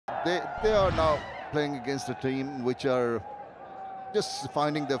they are now playing against a team which are just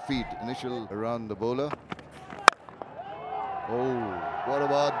finding their feet. Initial around the bowler. Oh, what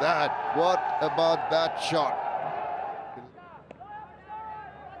about that? What about that shot?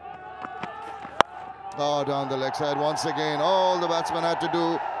 Oh, down the leg side once again. All the batsman had to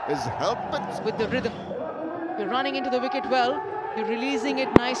do is help it. With the rhythm. You're running into the wicket well. You're releasing it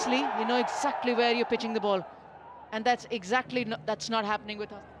nicely. You know exactly where you're pitching the ball. And that's not happening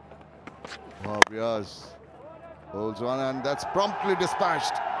with us. Oh, Riaz holds one, and that's promptly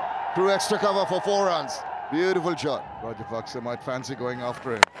dispatched through extra cover for 4 runs. Beautiful shot. Rajapaksa might fancy going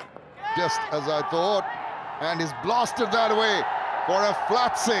after him. Just as I thought. And he's blasted that away for a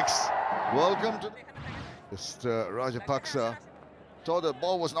flat 6. Welcome to just Rajapaksa. Thought the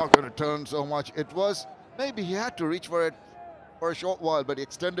ball was not going to turn so much. It was, maybe he had to reach for it for a short while, but he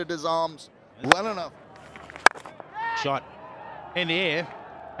extended his arms well enough. Shot in the air.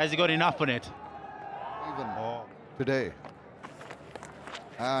 Has he got enough on it? Even today.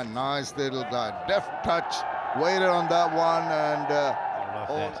 And nice little guy. Deft touch. Waited on that one, and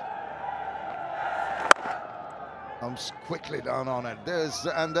comes quickly down on it. There's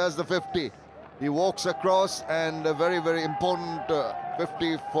the 50. He walks across, and a very, very important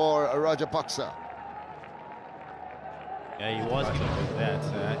 50 for Rajapaksa. Yeah, he was with that.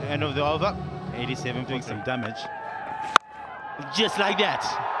 End of the over. 87 doing some damage. Just like that,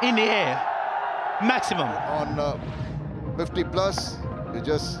 in the air, maximum. On 50 plus, you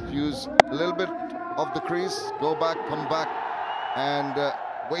just use a little bit of the crease, go back, come back, and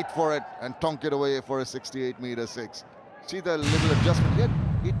wait for it and tonk it away for a 68-meter 6. See the little adjustment?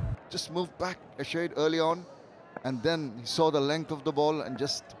 He just moved back a shade early on, and then he saw the length of the ball and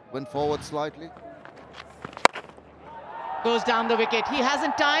just went forward slightly. Goes down the wicket. He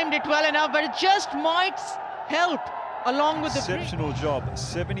hasn't timed it well enough, but it just might help. Along with the exceptional job.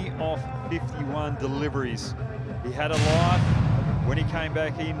 70 off 51 deliveries. He had a life. When he came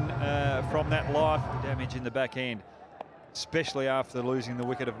back in from that life, damage in the back end, especially after losing the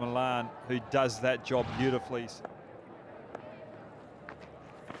wicket of Milan, who does that job beautifully.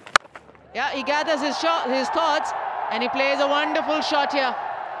 Yeah, he gathers his thoughts, and he plays a wonderful shot here.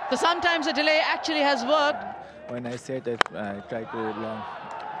 So sometimes a delay actually has worked. When I said that, I tried to long.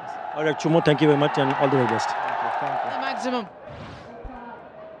 All right, Chumo, thank you very much, and all the very best. The maximum.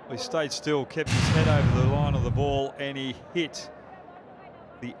 He stayed still, kept his head over the line of the ball, and he hit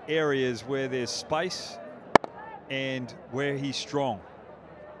the areas where there's space and where he's strong.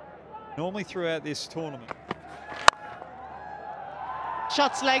 Normally throughout this tournament.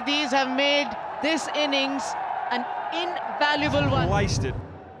 Shots like these have made this innings an invaluable one. Placed it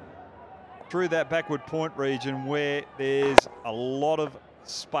through that backward point region where there's a lot of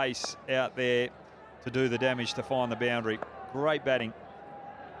space out there to do the damage to find the boundary. Great batting.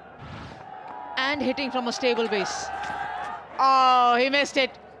 And hitting from a stable base. Oh, he missed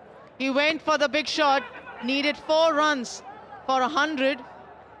it. He went for the big shot, needed 4 runs for 100.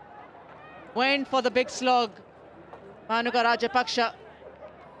 Went for the big slog. Bhanuka Rajapaksa.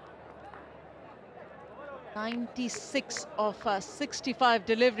 96 of 65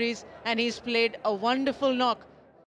 deliveries, and he's played a wonderful knock.